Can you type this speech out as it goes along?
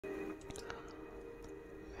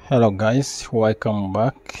Hello guys, welcome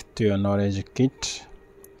back to your knowledge kit.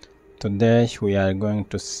 Today we are going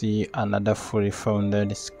to see another fully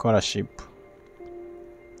funded scholarship.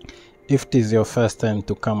 If it is your first time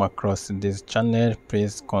to come across this channel,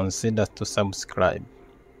 please consider to subscribe.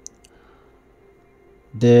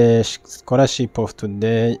 The scholarship of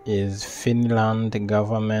today is Finland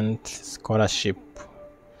Government Scholarship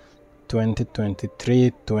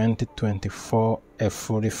 2023-2024, a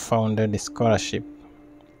fully funded scholarship.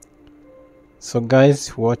 So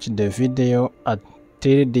guys, watch the video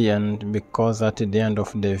until the end, because at the end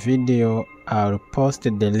of the video I'll post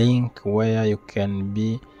the link where you can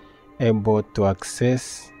be able to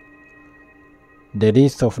access the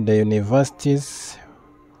list of the universities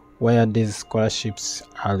where these scholarships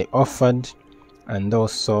are offered, and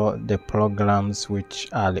also the programs which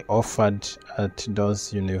are offered at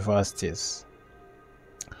those universities.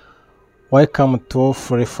 Welcome to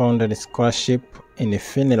fully funded scholarship in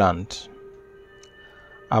Finland.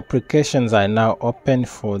 Applications are now open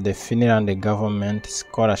for the Finland Government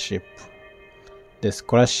Scholarship. The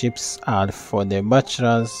scholarships are for the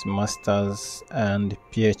bachelor's, master's, and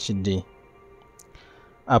PhD.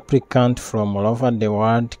 Applicants from all over the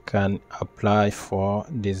world can apply for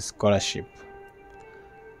this scholarship.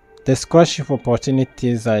 The scholarship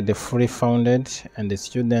opportunities are fully funded, and the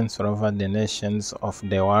students all over the nations of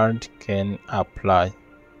the world can apply.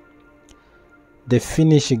 The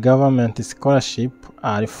Finnish government scholarship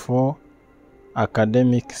are for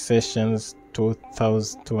academic sessions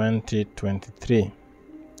 2020-23.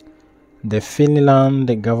 The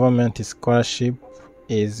Finland government scholarship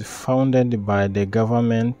is funded by the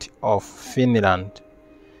government of Finland.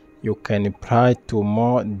 You can apply to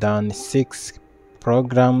more than 6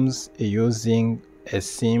 programs using a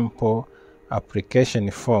simple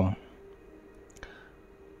application form.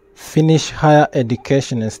 Finnish higher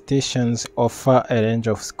education institutions offer a range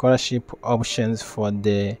of scholarship options for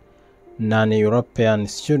the non-European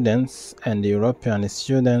students and European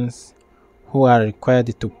students who are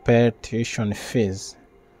required to pay tuition fees.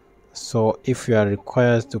 So if you are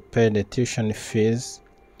required to pay the tuition fees,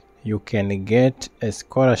 you can get a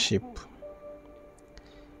scholarship.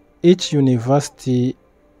 Each university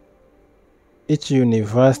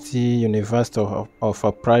of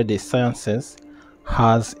Applied Sciences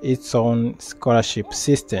has its own scholarship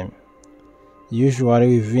system.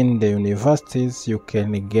 Usually within the universities you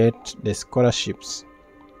can get the scholarships.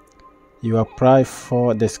 You apply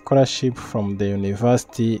for the scholarship from the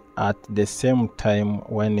university at the same time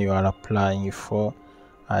when you are applying for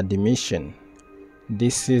admission.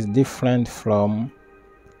 This is different from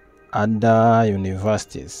other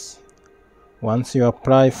universities. Once you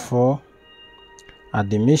apply for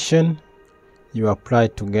admission, you apply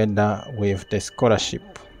together with the scholarship.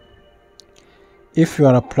 If you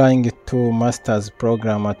are applying to master's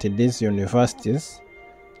program at these universities,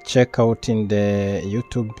 check out in the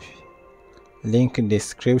YouTube link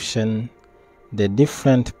description the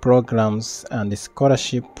different programs and the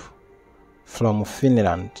scholarship from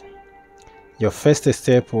Finland. Your first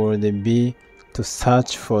step will be to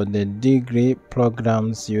search for the degree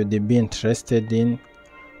programs you'd be interested in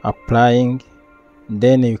applying.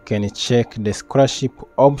 Then you can check the scholarship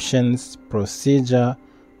options procedure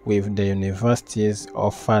with the universities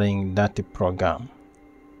offering that program.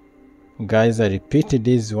 Guys, I repeat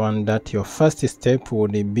this one, that your first step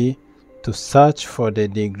would be to search for the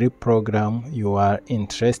degree program you are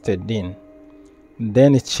interested in.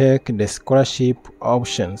 Then check the scholarship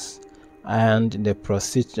options and the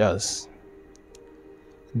procedures.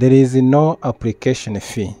 There is no application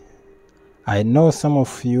fee. I know some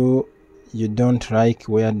of you don't like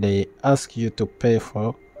where they ask you to pay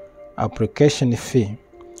for application fee.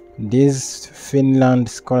 These Finland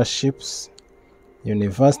scholarships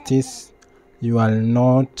universities, you are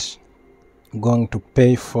not going to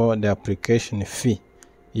pay for the application fee.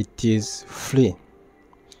 It is free.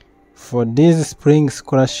 For this spring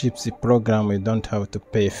scholarships program, you don't have to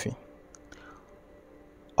pay fee.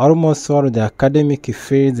 Almost all the academic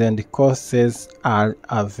fields and courses are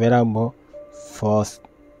available for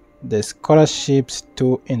the scholarships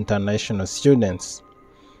to international students.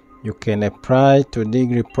 You can apply to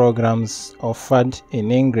degree programs offered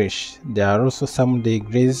in English. There are also some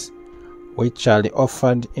degrees which are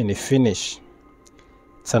offered in Finnish.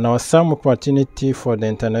 It's an awesome opportunity for the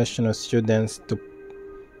international students to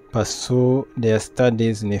pursue their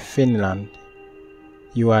studies in Finland.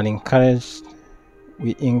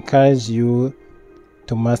 We encourage you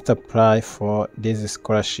to must apply for this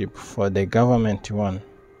scholarship, for the government one.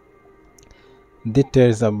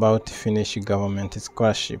 Details about Finnish government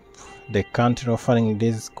scholarship. The country offering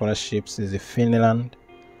these scholarships is Finland.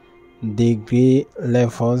 degree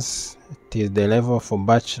levels. It is the level for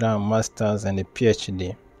bachelor, masters, and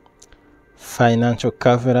PhD. Financial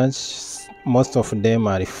coverage, most of them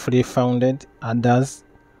are free funded, others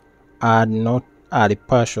are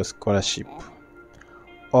partial scholarship.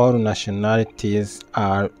 All nationalities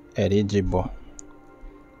are eligible.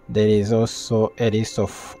 There is also a list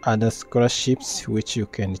of other scholarships which you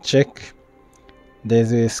can check.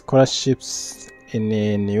 There's a scholarships in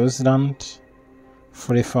New Zealand,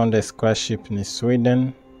 free funded scholarship in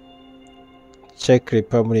Sweden, Czech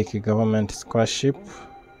Republic government scholarship,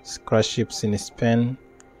 scholarships in Spain,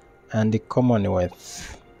 and the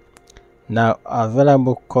Commonwealth. Now,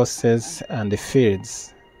 available courses and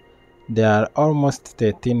fields. There are almost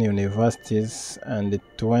 13 universities and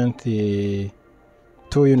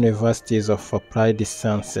 22 universities of applied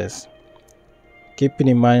sciences. Keep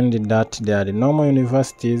in mind that there are the normal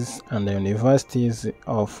universities and the universities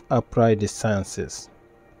of applied sciences.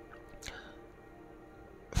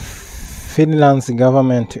 Finland's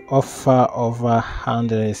government offers over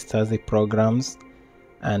 100 study programs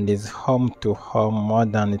and is home to more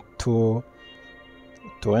than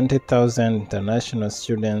 20,000 international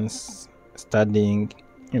students studying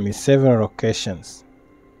in several locations.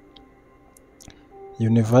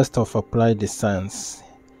 University of Applied Science.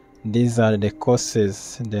 These are the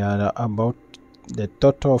courses. There are about the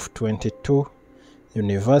total of 22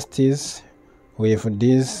 universities with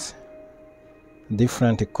these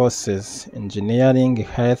different courses: engineering,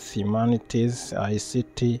 health, humanities,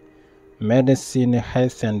 ICT, medicine,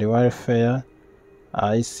 health and welfare,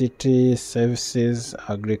 ICT, services,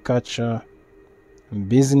 agriculture,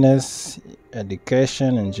 business,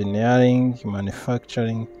 education, engineering,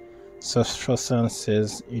 manufacturing, social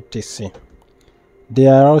sciences, etc.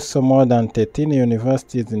 There are also more than 13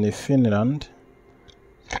 universities in Finland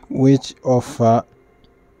which offer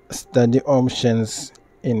study options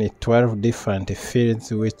in 12 different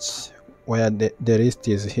fields, where the list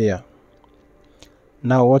is here.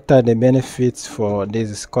 Now, what are the benefits for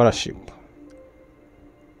this scholarship?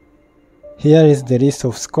 Here is the list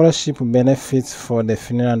of scholarship benefits for the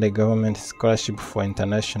Finland government scholarship for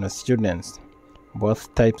international students.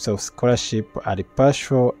 Both types of scholarship are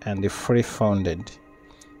partial and free funded.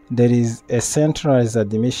 There is a centralized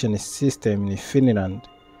admission system in Finland.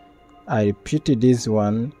 I repeat this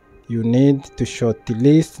one. You need to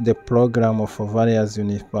shortlist the program of various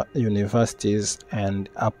universities and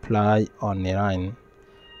apply online.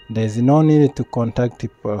 There is no need to contact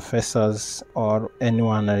professors or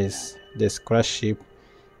anyone else. The scholarship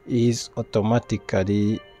is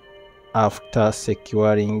automatically after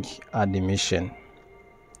securing admission.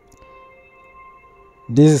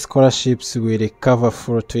 These scholarships will cover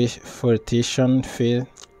full tuition fee,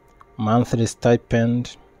 monthly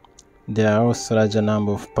stipend. There are also a larger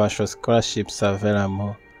number of partial scholarships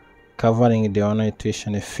available, covering the only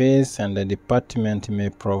tuition fees, and the department may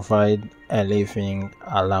provide a living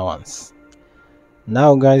allowance.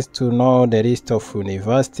 Now guys, to know the list of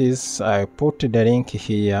universities, I put the link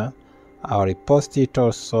here. I'll post it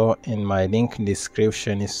also in my link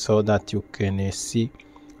description so that you can see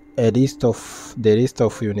the list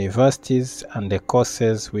of universities and the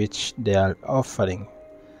courses which they are offering.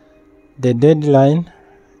 The deadline,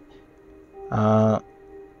 the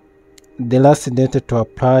last date to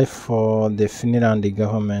apply for the Finland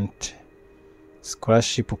government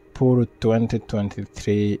scholarship pool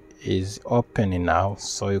 2023 is open now,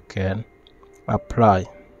 so you can apply.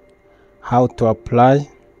 How to apply?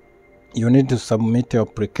 You need to submit your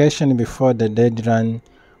application before the deadline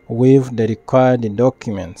with the required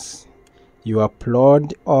documents. You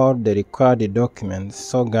upload all the required documents.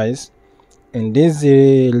 So guys, in this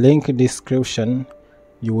link description,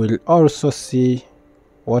 you will also see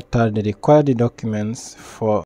what are the required documents for